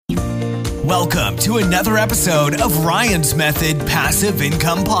Welcome to another episode of Ryan's Method Passive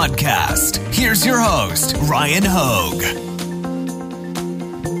Income Podcast. Here's your host, Ryan Hogue.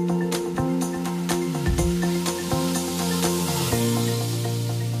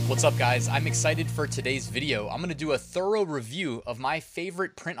 What's up, guys? I'm excited for today's video. I'm going to do a thorough review of my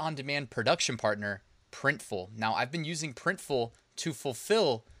favorite print-on-demand production partner, Printful. Now, I've been using Printful to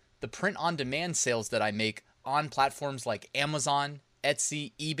fulfill the print-on-demand sales that I make on platforms like Amazon,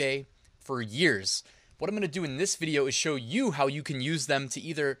 Etsy, eBay for years. What I'm going to do in this video is show you how you can use them to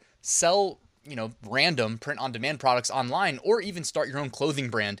either sell, random print-on-demand products online or even start your own clothing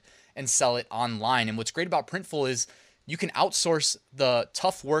brand and sell it online. And what's great about Printful is you can outsource the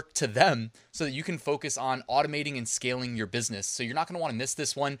tough work to them so that you can focus on automating and scaling your business. So you're not going to want to miss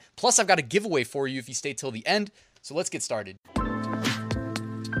this one. Plus, I've got a giveaway for you if you stay till the end. So let's get started.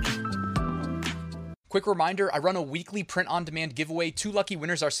 Quick reminder, I run a weekly print-on-demand giveaway. 2 lucky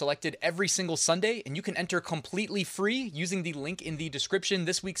winners are selected every single Sunday, and you can enter completely free using the link in the description.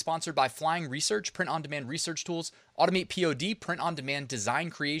 This week sponsored by Flying Research, print-on-demand research tools, Automate POD, print-on-demand design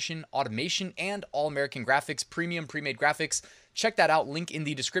creation, automation, and All-American Graphics, premium pre-made graphics. Check that out, link in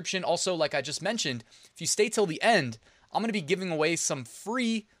the description. Also, like I just mentioned, if you stay till the end, I'm going to be giving away some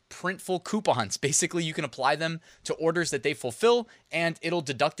free Printful coupons. Basically, you can apply them to orders that they fulfill and it'll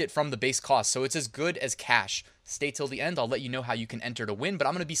deduct it from the base cost. So it's as good as cash. Stay till the end. I'll let you know how you can enter to win, but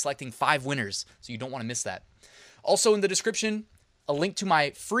I'm going to be selecting 5 winners, so you don't want to miss that. Also in the description, a link to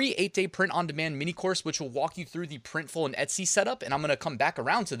my free 8-day print-on-demand mini course, which will walk you through the Printful and Etsy setup. And I'm going to come back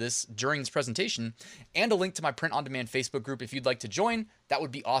around to this during this presentation, and a link to my print-on-demand Facebook group. If you'd like to join, that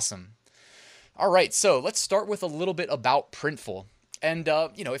would be awesome. All right, so let's start with a little bit about Printful. And,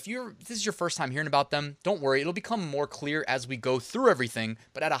 if this is your first time hearing about them, don't worry. It'll become more clear as we go through everything.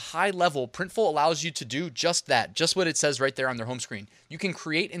 But at a high level, Printful allows you to do just that, just what it says right there on their home screen. You can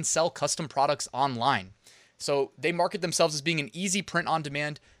create and sell custom products online. So they market themselves as being an easy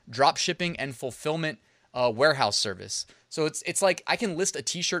print-on-demand, drop shipping, and fulfillment warehouse service. So it's like I can list a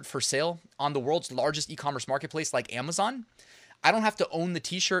t-shirt for sale on the world's largest e-commerce marketplace like Amazon. I don't have to own the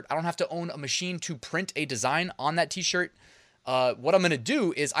t-shirt. I don't have to own a machine to print a design on that t-shirt. What I'm going to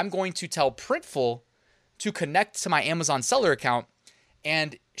do is I'm going to tell Printful to connect to my Amazon seller account,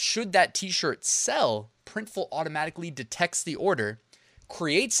 and should that t-shirt sell, Printful automatically detects the order,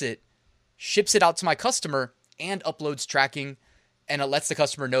 creates it, ships it out to my customer, and uploads tracking, and it lets the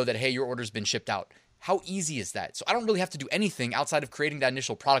customer know that, hey, your order's been shipped out. How easy is that? So I don't really have to do anything outside of creating that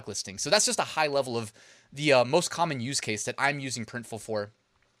initial product listing. So that's just a high level of the most common use case that I'm using Printful for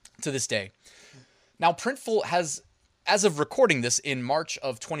to this day. Now, Printful has, as of recording this in March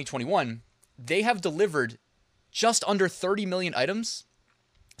of 2021, they have delivered just under 30 million items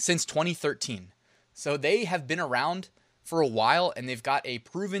since 2013. So they have been around for a while, and they've got a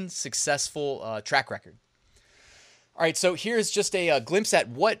proven successful track record. All right, so here's just a glimpse at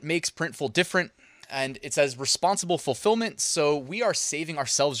what makes Printful different. And it says responsible fulfillment. So we are saving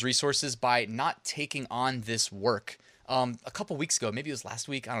ourselves resources by not taking on this work. A couple weeks ago, maybe it was last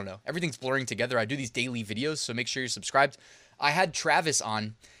week, I don't know. Everything's blurring together. I do these daily videos, so make sure you're subscribed. I had Travis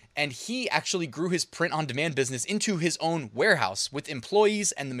on, and he actually grew his print-on-demand business into his own warehouse with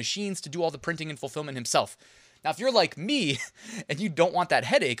employees and the machines to do all the printing and fulfillment himself. Now, if you're like me and you don't want that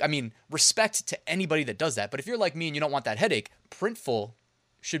headache, I mean, respect to anybody that does that. But if you're like me and you don't want that headache, Printful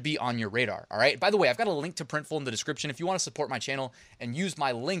should be on your radar, all right? By the way, I've got a link to Printful in the description. If you want to support my channel and use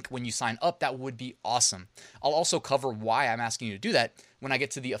my link when you sign up, that would be awesome. I'll also cover why I'm asking you to do that when I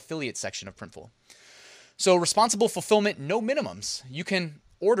get to the affiliate section of Printful. So responsible fulfillment, no minimums. You can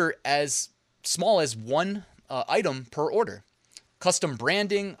order as small as 1 item per order. Custom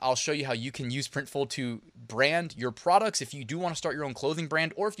branding, I'll show you how you can use Printful to brand your products if you do want to start your own clothing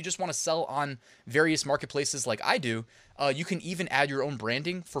brand, or if you just want to sell on various marketplaces like I do. You can even add your own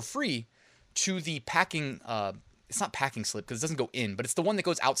branding for free to the packing. It's not packing slip because it doesn't go in, but it's the one that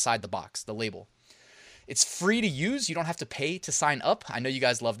goes outside the box, the label. It's free to use. You don't have to pay to sign up. I know you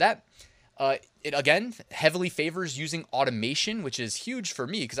guys love that. It, again, heavily favors using automation, which is huge for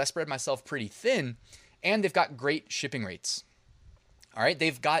me because I spread myself pretty thin, and they've got great shipping rates. All right,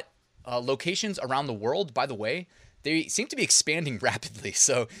 they've got locations around the world. By the way, they seem to be expanding rapidly.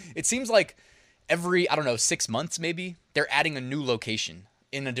 So it seems like every, 6 months maybe, they're adding a new location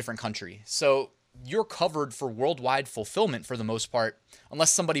in a different country. So you're covered for worldwide fulfillment for the most part,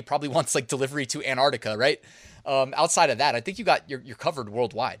 unless somebody probably wants like delivery to Antarctica, right? Outside of that, I think you're covered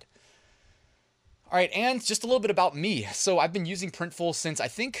worldwide. All right, and just a little bit about me. So I've been using Printful since I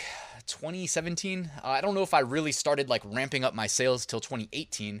think 2017. I don't know if I really started like ramping up my sales till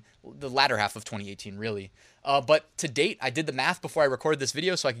 2018, the latter half of 2018 really. But to date, I did the math before I recorded this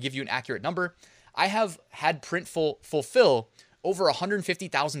video so I could give you an accurate number. I have had Printful fulfill over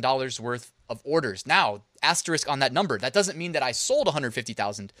 $150,000 worth of orders. Now, asterisk on that number, that doesn't mean that I sold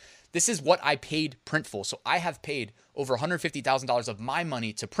 $150,000. This is what I paid Printful. So I have paid over $150,000 of my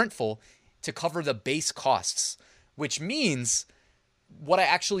money to Printful to cover the base costs, which means what I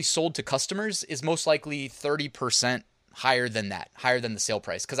actually sold to customers is most likely 30% higher than that, higher than the sale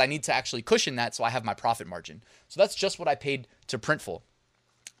price, because I need to actually cushion that so I have my profit margin. So that's just what I paid to Printful.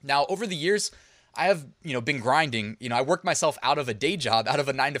 Now, over the years, I have, been grinding. I worked myself out of a day job, out of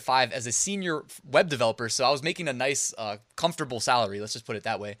a 9 to 5 as a senior web developer. So I was making a nice, comfortable salary. Let's just put it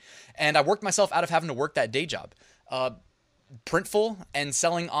that way. And I worked myself out of having to work that day job. Printful and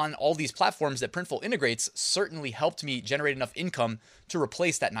selling on all these platforms that Printful integrates certainly helped me generate enough income to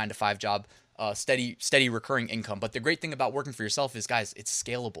replace that 9 to 5 job, steady recurring income. But the great thing about working for yourself is, guys, it's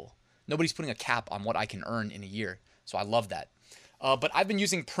scalable. Nobody's putting a cap on what I can earn in a year. So I love that. But I've been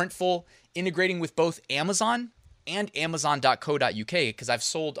using Printful, integrating with both Amazon and Amazon.co.uk because I've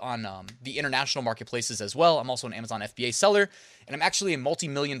sold on the international marketplaces as well. I'm also an Amazon FBA seller, and I'm actually a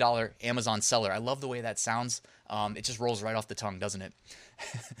multi-million-dollar Amazon seller. I love the way that sounds. It just rolls right off the tongue, doesn't it?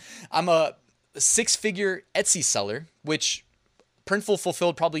 I'm a 6-figure Etsy seller, which Printful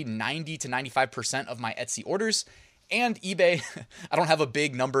fulfilled probably 90 to 95% of my Etsy orders. And eBay, I don't have a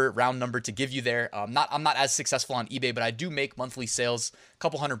big round number to give you there. I'm not as successful on eBay, but I do make monthly sales, a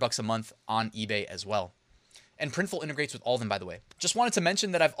couple $100 a month on eBay as well. And Printful integrates with all of them, by the way. Just wanted to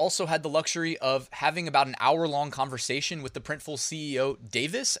mention that I've also had the luxury of having about an hour-long conversation with the Printful CEO,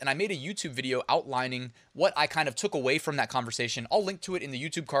 Davis, and I made a YouTube video outlining what I kind of took away from that conversation. I'll link to it in the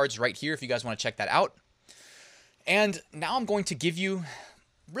YouTube cards right here if you guys want to check that out. And now I'm going to give you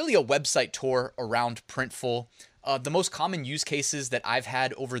really a website tour around Printful. The most common use cases that I've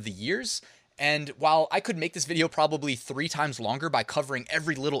had over the years. And while I could make this video probably 3 times longer by covering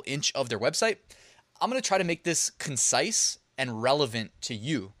every little inch of their website, I'm going to try to make this concise and relevant to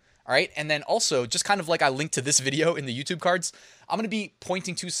you. All right. And then also, just kind of like I linked to this video in the YouTube cards, I'm going to be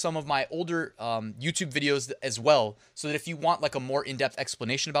pointing to some of my older YouTube videos as well. So that if you want like a more in-depth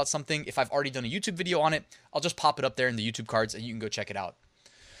explanation about something, if I've already done a YouTube video on it, I'll just pop it up there in the YouTube cards and you can go check it out.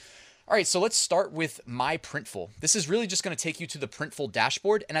 All right, so let's start with My Printful. This is really just going to take you to the Printful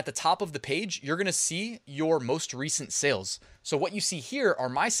dashboard, and at the top of the page, you're going to see your most recent sales. So what you see here are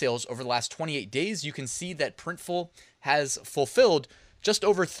my sales over the last 28 days. You can see that Printful has fulfilled just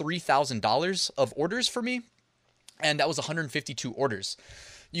over $3,000 of orders for me, and that was 152 orders.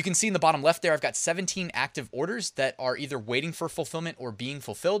 You can see in the bottom left there, I've got 17 active orders that are either waiting for fulfillment or being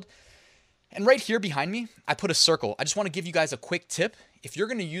fulfilled. And right here behind me, I put a circle. I just want to give you guys a quick tip. If you're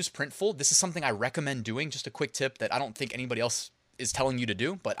going to use Printful, this is something I recommend doing. Just a quick tip that I don't think anybody else is telling you to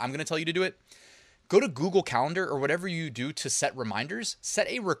do, but I'm going to tell you to do it. Go to Google Calendar or whatever you do to set reminders. Set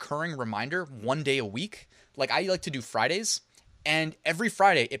a recurring reminder 1 day a week. Like I like to do Fridays. And every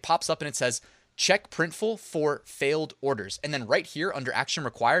Friday it pops up and it says, check Printful for failed orders. And then right here under action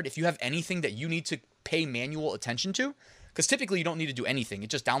required, if you have anything that you need to pay manual attention to, because typically you don't need to do anything. It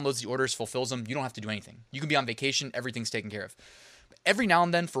just downloads the orders, fulfills them. You don't have to do anything. You can be on vacation. Everything's taken care of. Every now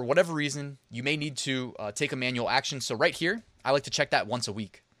and then, for whatever reason, you may need to take a manual action. So right here, I like to check that once a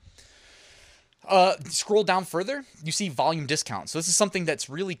week. Scroll down further, you see volume discount. So this is something that's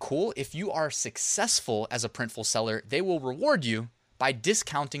really cool. If you are successful as a Printful seller, they will reward you by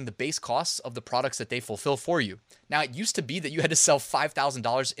discounting the base costs of the products that they fulfill for you. Now, it used to be that you had to sell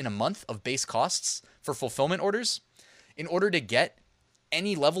 $5,000 in a month of base costs for fulfillment orders in order to get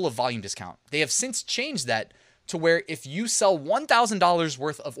any level of volume discount. They have since changed that to where if you sell $1,000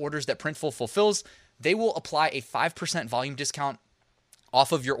 worth of orders that Printful fulfills, they will apply a 5% volume discount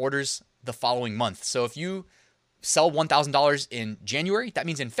off of your orders the following month. So if you sell $1,000 in January, that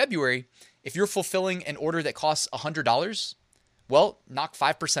means in February, if you're fulfilling an order that costs $100, well, knock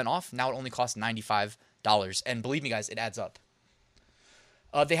 5% off. Now it only costs $95. And believe me, guys, it adds up.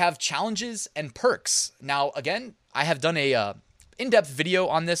 They have challenges and perks. Now, again, I have done a in-depth video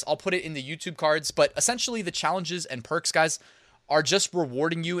on this. I'll put it in the YouTube cards, but essentially the challenges and perks, guys, are just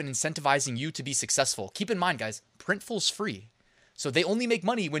rewarding you and incentivizing you to be successful. Keep in mind, guys, Printful's free. So they only make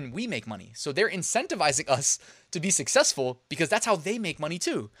money when we make money. So they're incentivizing us to be successful because that's how they make money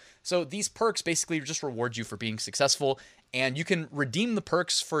too. So these perks basically just reward you for being successful. And you can redeem the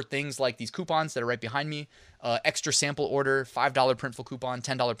perks for things like these coupons that are right behind me. Extra sample order, $5 Printful coupon,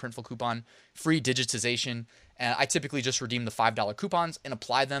 $10 Printful coupon, free digitization. And I typically just redeem the $5 coupons and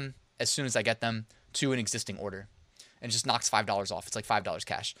apply them as soon as I get them to an existing order. and just knocks $5 off. It's like $5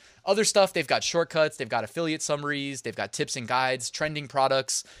 cash. Other stuff, they've got shortcuts, they've got affiliate summaries, they've got tips and guides, trending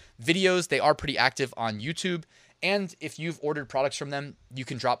products, videos. They are pretty active on YouTube. And if you've ordered products from them, you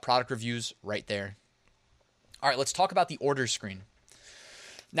can drop product reviews right there. All right, let's talk about the order screen.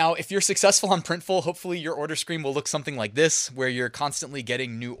 Now, if you're successful on Printful, hopefully your order screen will look something like this, where you're constantly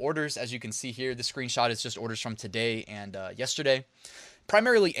getting new orders. As you can see here, the screenshot is just orders from today and yesterday.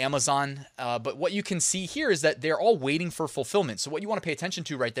 Primarily Amazon, but what you can see here is that they're all waiting for fulfillment. So what you want to pay attention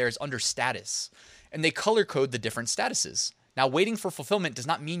to right there is under status, and they color code the different statuses. Now, waiting for fulfillment does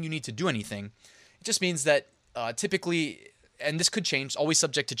not mean you need to do anything. It just means that typically, and this could change, always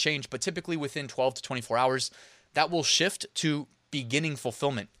subject to change, but typically within 12 to 24 hours, that will shift to beginning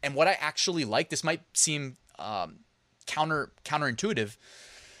fulfillment. And what I actually like, this might seem counterintuitive,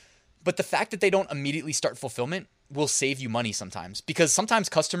 but the fact that they don't immediately start fulfillment will save you money sometimes, because sometimes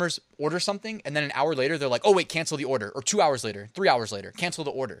customers order something and then an hour later they're like, oh wait, cancel the order, or 2 hours later, 3 hours later, cancel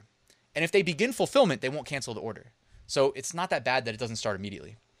the order. And if they begin fulfillment, they won't cancel the order. So it's not that bad that it doesn't start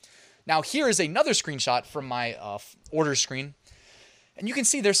immediately. Now here is another screenshot from my order screen, and you can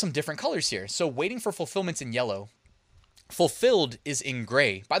see there's some different colors here. So waiting for fulfillment's in yellow. Fulfilled is in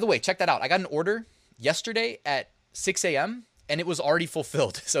gray. By the way, check that out. I got an order yesterday at 6 a.m. and it was already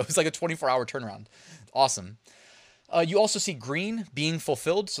fulfilled. So it's like a 24-hour turnaround. Awesome. You also see green being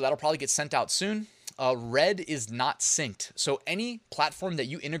fulfilled, so that'll probably get sent out soon. Red is not synced. So any platform that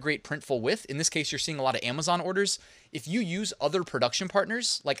you integrate Printful with, in this case, you're seeing a lot of Amazon orders. If you use other production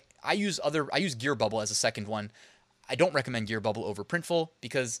partners, like I use GearBubble as a second one. I don't recommend GearBubble over Printful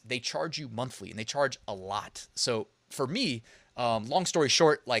because they charge you monthly and they charge a lot. So for me, long story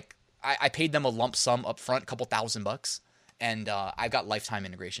short, like I paid them a lump sum up front, a couple $1,000, and I've got lifetime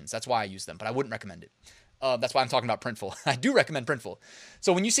integrations. That's why I use them, but I wouldn't recommend it. That's why I'm talking about Printful. I do recommend Printful.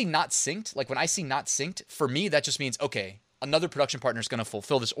 So when you see not synced, like when I see not synced, for me, that just means, okay, another production partner is going to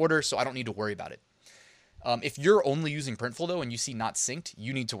fulfill this order, so I don't need to worry about it. If you're only using Printful though, and you see not synced,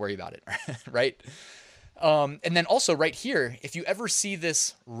 you need to worry about it, right? And then also right here, if you ever see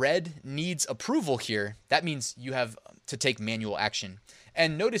this red needs approval here, that means you have to take manual action.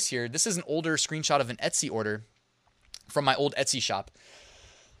 And notice here, this is an older screenshot of an Etsy order from my old Etsy shop.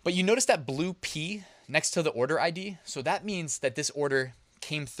 But you notice that blue P next to the order ID. So that means that this order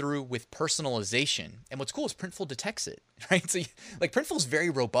came through with personalization. And what's cool is Printful detects it, right? So like Printful is very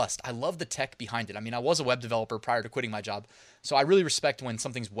robust. I love the tech behind it. I mean, I was a web developer prior to quitting my job, so I really respect when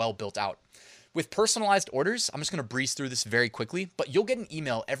something's well built out. With personalized orders, I'm just going to breeze through this very quickly, but you'll get an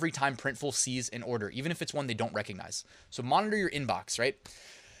email every time Printful sees an order, even if it's one they don't recognize. So monitor your inbox, right?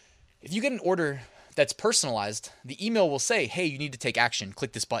 If you get an order that's personalized, the email will say, hey, you need to take action.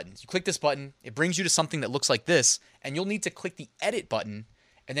 Click this button. You click this button, it brings you to something that looks like this, and you'll need to click the edit button,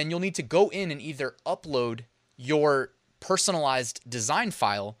 and then you'll need to go in and either upload your personalized design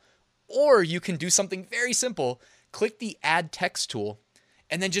file, or you can do something very simple. Click the add text tool,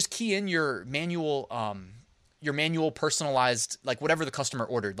 and then just key in your manual personalized, like whatever the customer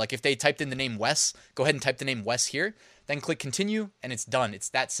ordered. Like if they typed in the name Wes, go ahead and type the name Wes here, then click continue, and it's done. It's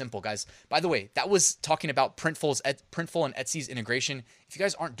that simple, guys. By the way, that was talking about Printful and Etsy's integration. If you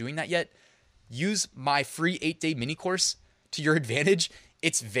guys aren't doing that yet, use my free 8-day mini course to your advantage.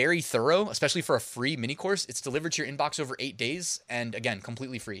 It's very thorough, especially for a free mini course. It's delivered to your inbox over 8 days, and again,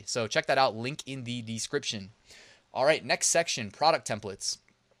 completely free. So check that out, link in the description. All right, next section, product templates.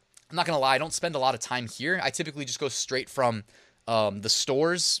 I'm not going to lie, I don't spend a lot of time here. I typically just go straight from the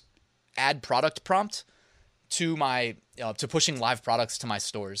store's add product prompt to my to pushing live products to my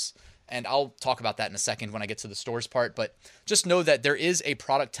stores. And I'll talk about that in a second when I get to the stores part. But just know that there is a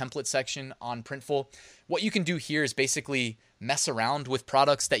product template section on Printful. What you can do here is basically mess around with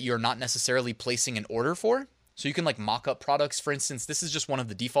products that you're not necessarily placing an order for. So you can like mock up products. For instance, this is just one of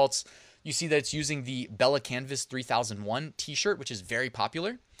the defaults. You see that it's using the Bella Canvas 3001 t-shirt, which is very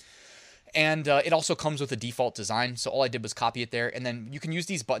popular. And it also comes with a default design. So all I did was copy it there. And then you can use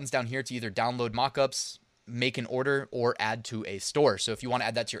these buttons down here to either download mockups, make an order, or add to a store. So if you want to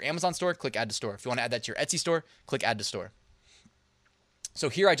add that to your Amazon store, click add to store. If you want to add that to your Etsy store, click add to store. So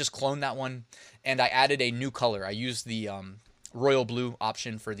here I just cloned that one and I added a new color. I used the royal blue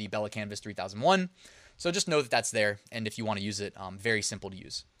option for the Bella Canvas 3001. So just know that that's there. And if you want to use it, very simple to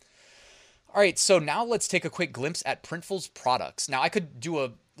use. All right, so now let's take a quick glimpse at Printful's products. Now I could do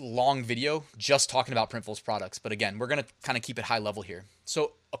a long video just talking about Printful's products, but again, we're going to kind of keep it high level here.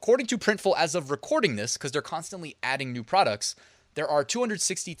 So according to Printful, as of recording this, because they're constantly adding new products, there are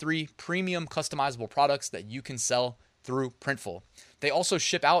 263 premium customizable products that you can sell through Printful. They also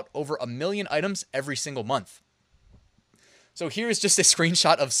ship out over 1 million items every single month. So here's just a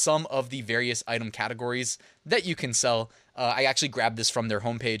screenshot of some of the various item categories that you can sell. I actually grabbed this from their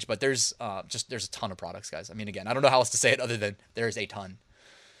homepage, but there's a ton of products, guys. I mean, again, I don't know how else to say it other than there's a ton.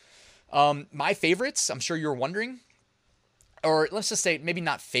 My favorites, I'm sure you're wondering, or let's just say maybe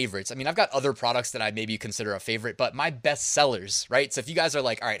not favorites. I mean, I've got other products that I maybe consider a favorite, but my best sellers, right? So if you guys are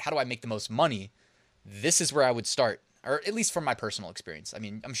like, all right, how do I make the most money? This is where I would start, or at least from my personal experience. I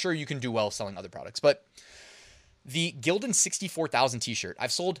mean, I'm sure you can do well selling other products, but the Gildan 64,000 t-shirt,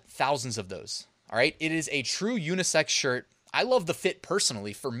 I've sold thousands of those. All right. It is a true unisex shirt. I love the fit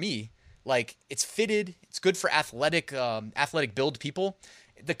personally. For me, like, it's fitted. It's good for athletic build people.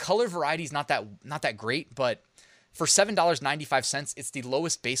 The color variety is not that great, but for $7.95, it's the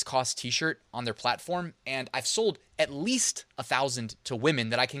lowest base cost t-shirt on their platform. And I've sold at least 1,000 to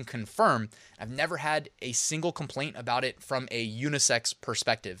women that I can confirm. I've never had a single complaint about it from a unisex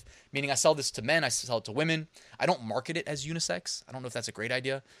perspective, meaning I sell this to men, I sell it to women. I don't market it as unisex. I don't know if that's a great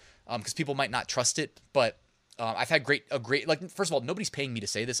idea because people might not trust it, but I've had like, first of all, nobody's paying me to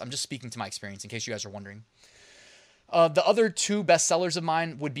say this. I'm just speaking to my experience in case you guys are wondering. The other two best sellers of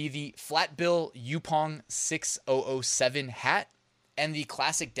mine would be the Flat Bill Yupong 6007 hat and the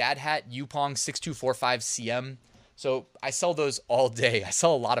classic dad hat Yupong 6245 CM. So I sell those all day. I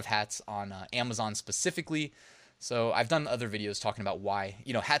sell a lot of hats on Amazon specifically. So I've done other videos talking about why,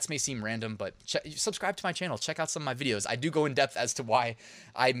 hats may seem random, but subscribe to my channel. Check out some of my videos. I do go in depth as to why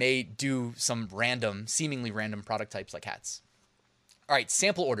I may do some seemingly random product types like hats. All right,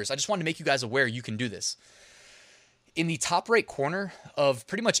 sample orders. I just wanted to make you guys aware you can do this. In the top right corner of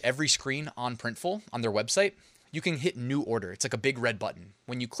pretty much every screen on Printful on their website, you can hit new order. It's like a big red button.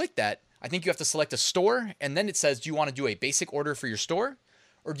 When you click that, I think you have to select a store, and then it says, do you want to do a basic order for your store,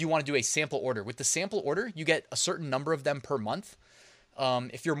 or do you want to do a sample order? With the sample order, you get a certain number of them per month.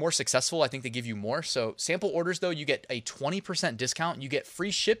 If you're more successful, I think they give you more. So sample orders, though, you get a 20% discount. You get free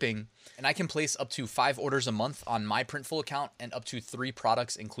shipping, and I can place up to 5 orders a month on my Printful account and up to 3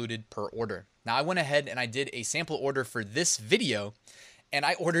 products included per order. Now, I went ahead and I did a sample order for this video, and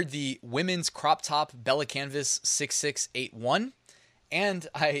I ordered the women's crop top Bella Canvas 6681, and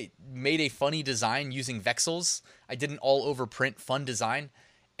I made a funny design using Vexels. I did an all-over print fun design,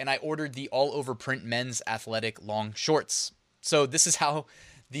 and I ordered the all-over print men's athletic long shorts. So this is how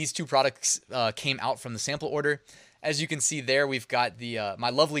these two products came out from the sample order. As you can see there, we've got my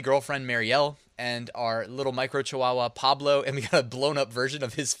lovely girlfriend, Marielle, and our little micro chihuahua, Pablo, and we got a blown up version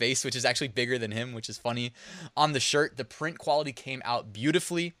of his face, which is actually bigger than him, which is funny. On the shirt, the print quality came out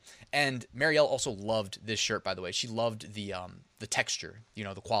beautifully, and Marielle also loved this shirt, by the way. She loved the texture,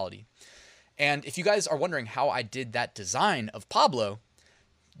 the quality. And if you guys are wondering how I did that design of Pablo,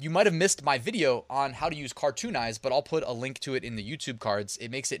 you might have missed my video on how to use Cartoonize, but I'll put a link to it in the YouTube cards. It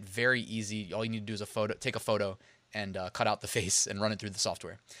makes it very easy. All you need to do is take a photo and cut out the face and run it through the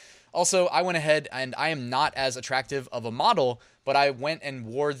software. Also, I went ahead, and I am not as attractive of a model, but I went and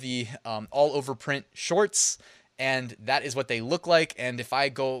wore the all-over print shorts, and that is what they look like. And if I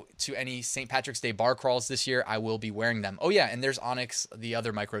go to any St. Patrick's Day bar crawls this year, I will be wearing them. Oh yeah, and there's Onyx, the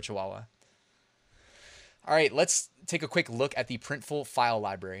other micro chihuahua. All right, let's take a quick look at the Printful file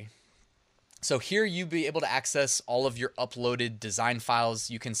library. So here you'll be able to access all of your uploaded design files.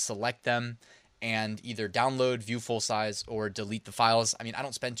 You can select them and either download, view full size, or delete the files. I mean, I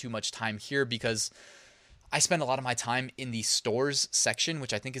don't spend too much time here because I spend a lot of my time in the stores section,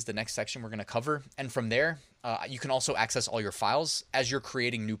 which I think is the next section we're going to cover. And from there, you can also access all your files as you're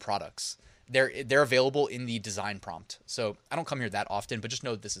creating new products. They're available in the design prompt. So I don't come here that often, but just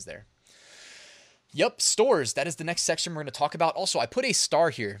know that this is there. Yep, stores. That is the next section we're going to talk about. Also, I put a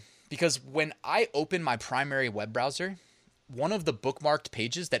star here because when I open my primary web browser, one of the bookmarked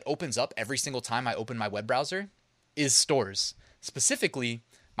pages that opens up every single time I open my web browser is stores, specifically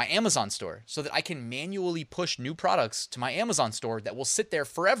my Amazon store, so that I can manually push new products to my Amazon store that will sit there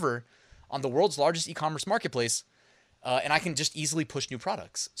forever on the world's largest e-commerce marketplace, and I can just easily push new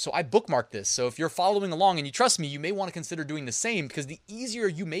products. So I bookmarked this. So if you're following along and you trust me, you may want to consider doing the same, because the easier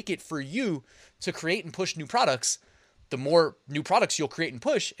you make it for you to create and push new products, the more new products you'll create and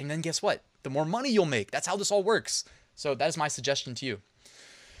push, and then guess what? The more money you'll make. That's how this all works. So that is my suggestion to you.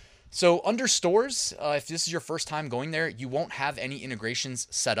 So under stores, if this is your first time going there, you won't have any integrations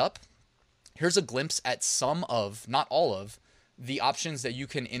set up. Here's a glimpse at some of, not all of, the options that you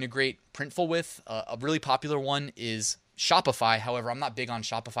can integrate Printful with. A really popular one is Shopify. However, I'm not big on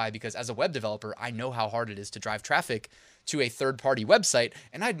Shopify because as a web developer, I know how hard it is to drive traffic to a third-party website,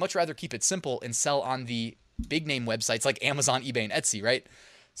 and I'd much rather keep it simple and sell on the big name websites like Amazon, eBay, and Etsy, right?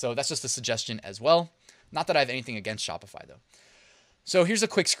 So that's just a suggestion as well. Not that I have anything against Shopify, though. So here's a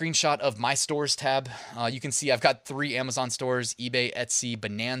quick screenshot of my stores tab. You can see I've got 3 Amazon stores: eBay, Etsy,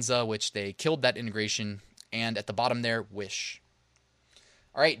 Bonanza, which they killed that integration, and at the bottom there, Wish.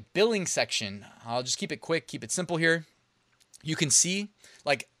 All right, billing section. I'll just keep it quick, keep it simple here. You can see,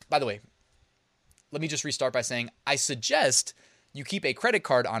 by the way, let me just restart by saying I suggest you keep a credit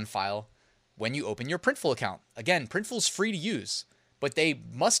card on file when you open your Printful account. Again, Printful's free to use, but they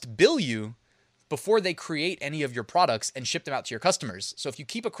must bill you before they create any of your products and ship them out to your customers. So if you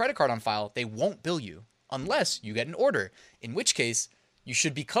keep a credit card on file, they won't bill you unless you get an order, in which case you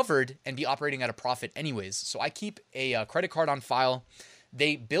should be covered and be operating at a profit anyways. So I keep a credit card on file.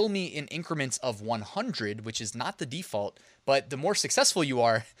 They bill me in increments of 100, which is not the default, but the more successful you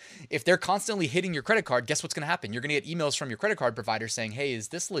are, if they're constantly hitting your credit card, guess what's going to happen? You're going to get emails from your credit card provider saying, hey, is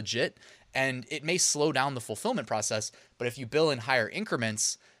this legit? And it may slow down the fulfillment process, but if you bill in higher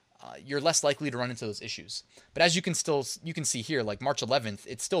increments, you're less likely to run into those issues. But as you can see here, like March 11th,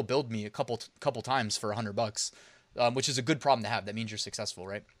 it still billed me a couple times for $100, which is a good problem to have. That means you're successful,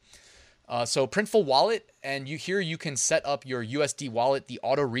 right? So Printful Wallet, and you can set up your USD wallet, the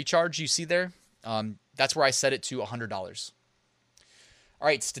auto recharge you see there. That's where I set it to $100. All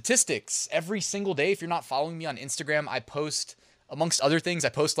right, statistics. Every single day, if you're not following me on Instagram, I post, amongst other things, I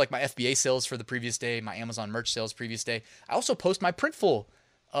post like my FBA sales for the previous day, my Amazon merch sales previous day. I also post my Printful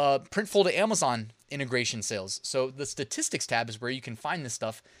to Amazon integration sales. So the statistics tab is where you can find this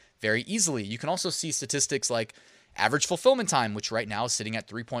stuff very easily. You can also see statistics like average fulfillment time, which right now is sitting at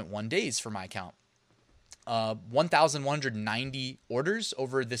 3.1 days for my account. 1,190 orders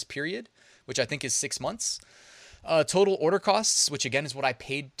over this period, which I think is 6 months. Total order costs, which again is what I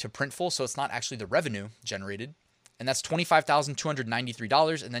paid to Printful, so it's not actually the revenue generated. And that's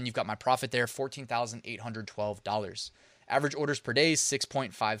 $25,293. And then you've got my profit there, $14,812. Average orders per day,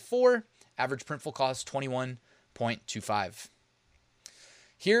 6.54. Average Printful cost, 21.25.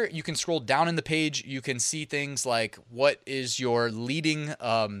 Here, you can scroll down in the page. You can see things like what is your leading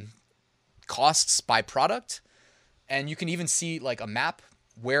costs by product. And you can even see like a map.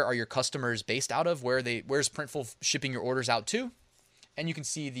 Where are your customers based out of? Where's Printful shipping your orders out to? And you can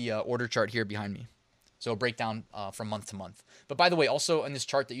see the order chart here behind me. So a breakdown from month to month. But by the way, also in this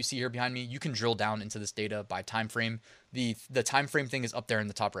chart that you see here behind me, you can drill down into this data by time frame. The time frame thing is up there in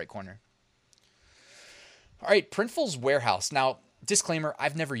the top right corner. All right, Printful's warehouse. Now, disclaimer,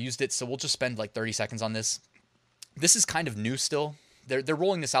 I've never used it, so we'll just spend like 30 seconds on this. This is kind of new still. They're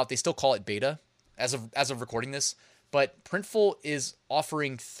rolling this out. They still call it beta as of recording this. But Printful is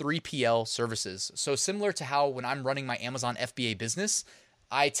offering 3PL services. So similar to how when I'm running my Amazon FBA business,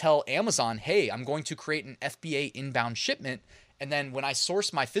 I tell Amazon, hey, I'm going to create an FBA inbound shipment. And then when I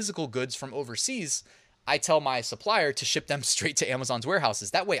source my physical goods from overseas, I tell my supplier to ship them straight to Amazon's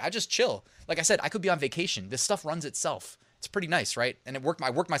warehouses. That way, I just chill. Like I said, I could be on vacation. This stuff runs itself. It's pretty nice, right? And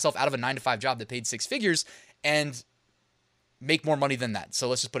I worked myself out of a 9-to-5 job that paid 6 figures and make more money than that. So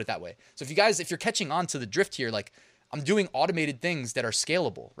let's just put it that way. So if you're catching on to the drift here, like I'm doing automated things that are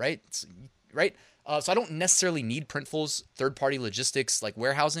scalable, right? So I don't necessarily need Printful's third-party logistics like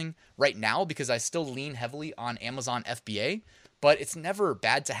warehousing right now because I still lean heavily on Amazon FBA, but it's never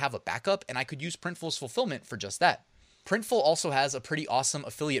bad to have a backup, and I could use Printful's fulfillment for just that. Printful also has a pretty awesome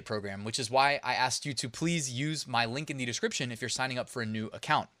affiliate program, which is why I asked you to please use my link in the description if you're signing up for a new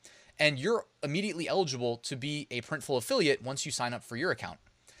account. And you're immediately eligible to be a Printful affiliate once you sign up for your account.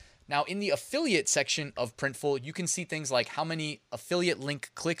 Now, in the affiliate section of Printful, you can see things like how many affiliate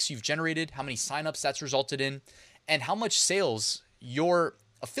link clicks you've generated, how many signups that's resulted in, and how much sales your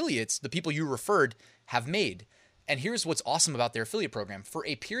affiliates, the people you referred, have made. And here's what's awesome about their affiliate program. For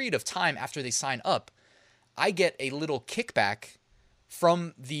a period of time after they sign up, I get a little kickback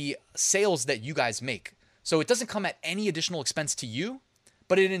from the sales that you guys make. So it doesn't come at any additional expense to you,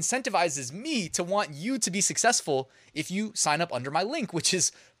 but it incentivizes me to want you to be successful if you sign up under my link, which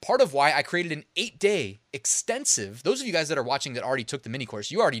is part of why I created an 8-day extensive. Those of you guys that are watching that already took the mini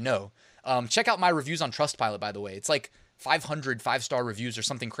course, you already know. Check out my reviews on Trustpilot, by the way. It's like 500 5-star reviews or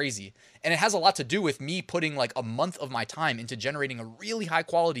something crazy. And it has a lot to do with me putting like a month of my time into generating a really high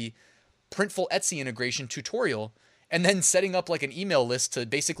quality Printful Etsy integration tutorial and then setting up like an email list to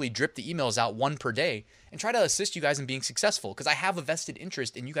basically drip the emails out one per day and try to assist you guys in being successful because I have a vested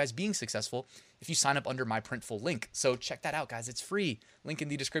interest in you guys being successful if you sign up under my Printful link. So check that out, guys. It's free. Link in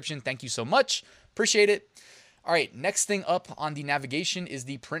the description. Thank you so much. Appreciate it. All right, next thing up on the navigation is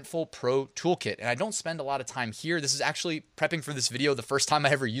the Printful Pro Toolkit. And I don't spend a lot of time here. This is actually prepping for this video the first time I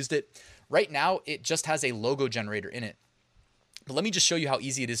ever used it. Right now, it just has a logo generator in it. But let me just show you how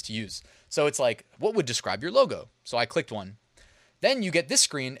easy it is to use. So it's like, what would describe your logo? So I clicked one. Then you get this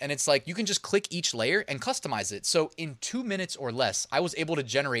screen and it's like you can just click each layer and customize it. So in 2 minutes or less, I was able to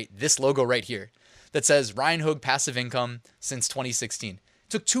generate this logo right here that says Ryan Hogue Passive Income since 2016. It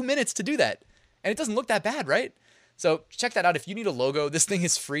took 2 minutes to do that. And it doesn't look that bad, right? So check that out. If you need a logo, this thing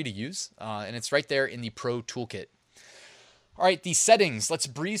is free to use. And it's right there in the Pro Toolkit. All right, the settings. Let's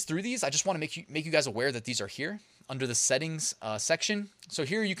breeze through these. I just want to make you guys aware that these are here under the settings section. So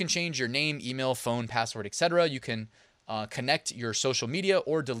here you can change your name, email, phone, password, etc. You can connect your social media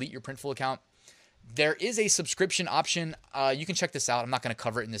or delete your Printful account. There is a subscription option. You can check this out. I'm not going to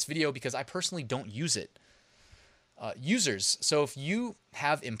cover it in this video because I personally don't use it. Users. So if you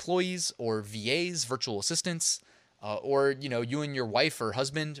have employees or VAs, virtual assistants, or you and your wife or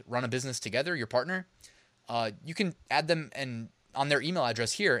husband run a business together, your partner, you can add them and on their email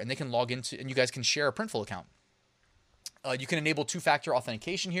address here, and they can log into, and you guys can share a Printful account. You can enable two-factor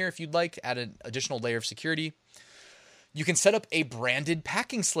authentication here if you'd like, add an additional layer of security. You can set up a branded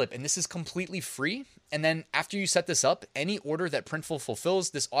packing slip, and this is completely free. And then after you set this up, any order that Printful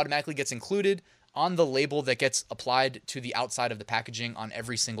fulfills, this automatically gets included on the label that gets applied to the outside of the packaging on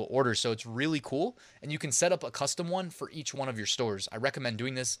every single order. So it's really cool. And you can set up a custom one for each one of your stores. I recommend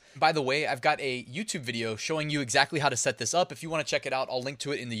doing this. By the way, I've got a YouTube video showing you exactly how to set this up. If you want to check it out, I'll link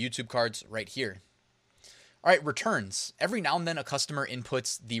to it in the YouTube cards right here. All right, returns. Every now and then a customer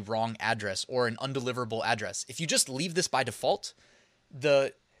inputs the wrong address or an undeliverable address. If you just leave this by default,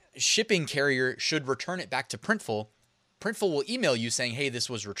 the shipping carrier should return it back to Printful. Printful will email you saying, hey, this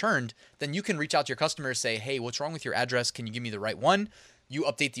was returned. Then you can reach out to your customer, say, hey, what's wrong with your address? Can you give me the right one? You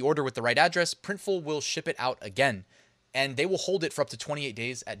update the order with the right address. Printful will ship it out again, and they will hold it for up to 28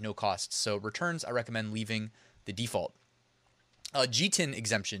 days at no cost. So returns, I recommend leaving the default. GTIN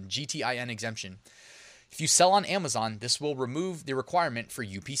exemption, GTIN exemption. If you sell on Amazon, this will remove the requirement for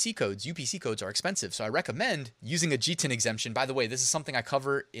UPC codes. UPC codes are expensive, so I recommend using a GTIN exemption. By the way, this is something I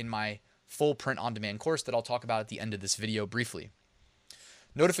cover in my full print-on-demand course that I'll talk about at the end of this video briefly.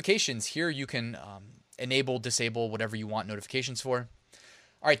 Notifications. Here you can enable, disable, whatever you want notifications for.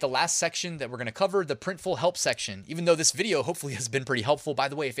 All right, the last section that we're going to cover, the Printful help section. Even though this video hopefully has been pretty helpful, by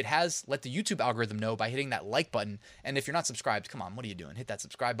the way, if it has, let the YouTube algorithm know by hitting that like button. And if you're not subscribed, come on, what are you doing? Hit that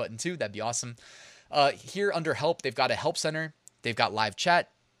subscribe button too. That'd be awesome. Here under help, they've got a help center, they've got live chat,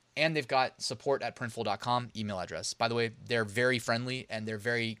 and they've got support@printful.com email address. By the way, they're very friendly and they're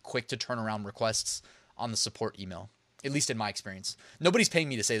very quick to turn around requests on the support email, at least in my experience. Nobody's paying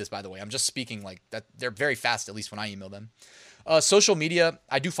me to say this, by the way. I'm just speaking like that. They're very fast, at least when I email them. Social media,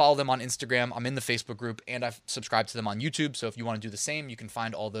 I do follow them on Instagram. I'm in the Facebook group, and I've subscribed to them on YouTube. So if you want to do the same, you can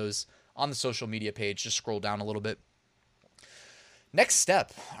find all those on the social media page. Just scroll down a little bit. Next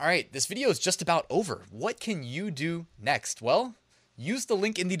step. All right, this video is just about over. What can you do next? Well, use the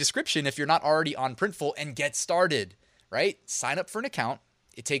link in the description if you're not already on Printful and get started, right? Sign up for an account.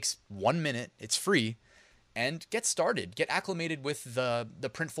 It takes 1 minute. It's free. And get started. Get acclimated with the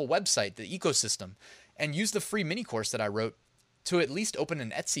Printful website, the ecosystem, and use the free mini course that I wrote to at least open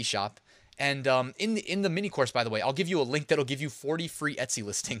an Etsy shop. And in the mini course, by the way, I'll give you a link that'll give you 40 free Etsy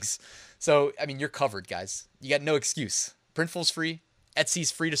listings. So, I mean, you're covered, guys. You got no excuse. Printful's free.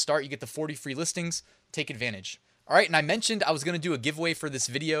 Etsy's free to start. You get the 40 free listings. Take advantage. All right, and I mentioned I was going to do a giveaway for this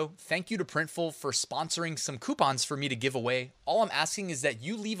video. Thank you to Printful for sponsoring some coupons for me to give away. All I'm asking is that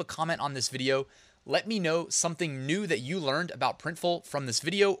you leave a comment on this video. Let me know something new that you learned about Printful from this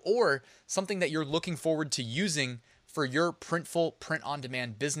video or something that you're looking forward to using for your Printful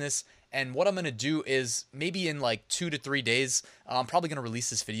print-on-demand business. And what I'm going to do is maybe in like 2 to 3 days, I'm probably going to release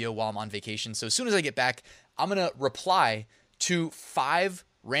this video while I'm on vacation. So as soon as I get back, I'm going to reply to 5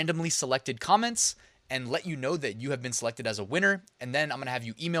 randomly selected comments and let you know that you have been selected as a winner. And then I'm going to have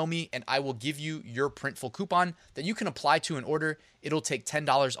you email me and I will give you your Printful coupon that you can apply to an order. It'll take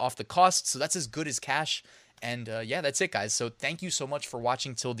 $10 off the cost. So that's as good as cash. And yeah, that's it, guys. So thank you so much for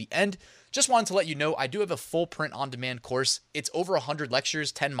watching till the end. Just wanted to let you know I do have a full print-on-demand course. It's over 100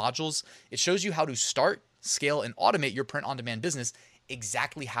 lectures, 10 modules. It shows you how to start, scale, and automate your print-on-demand business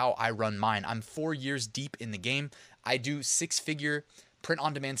exactly how I run mine. I'm 4 years deep in the game. I do 6-figure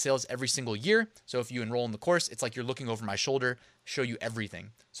print-on-demand sales every single year. So if you enroll in the course, it's like you're looking over my shoulder, show you everything.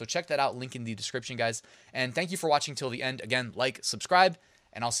 So check that out, link in the description, guys. And thank you for watching till the end. Again, like, subscribe,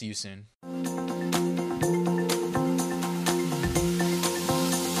 and I'll see you soon.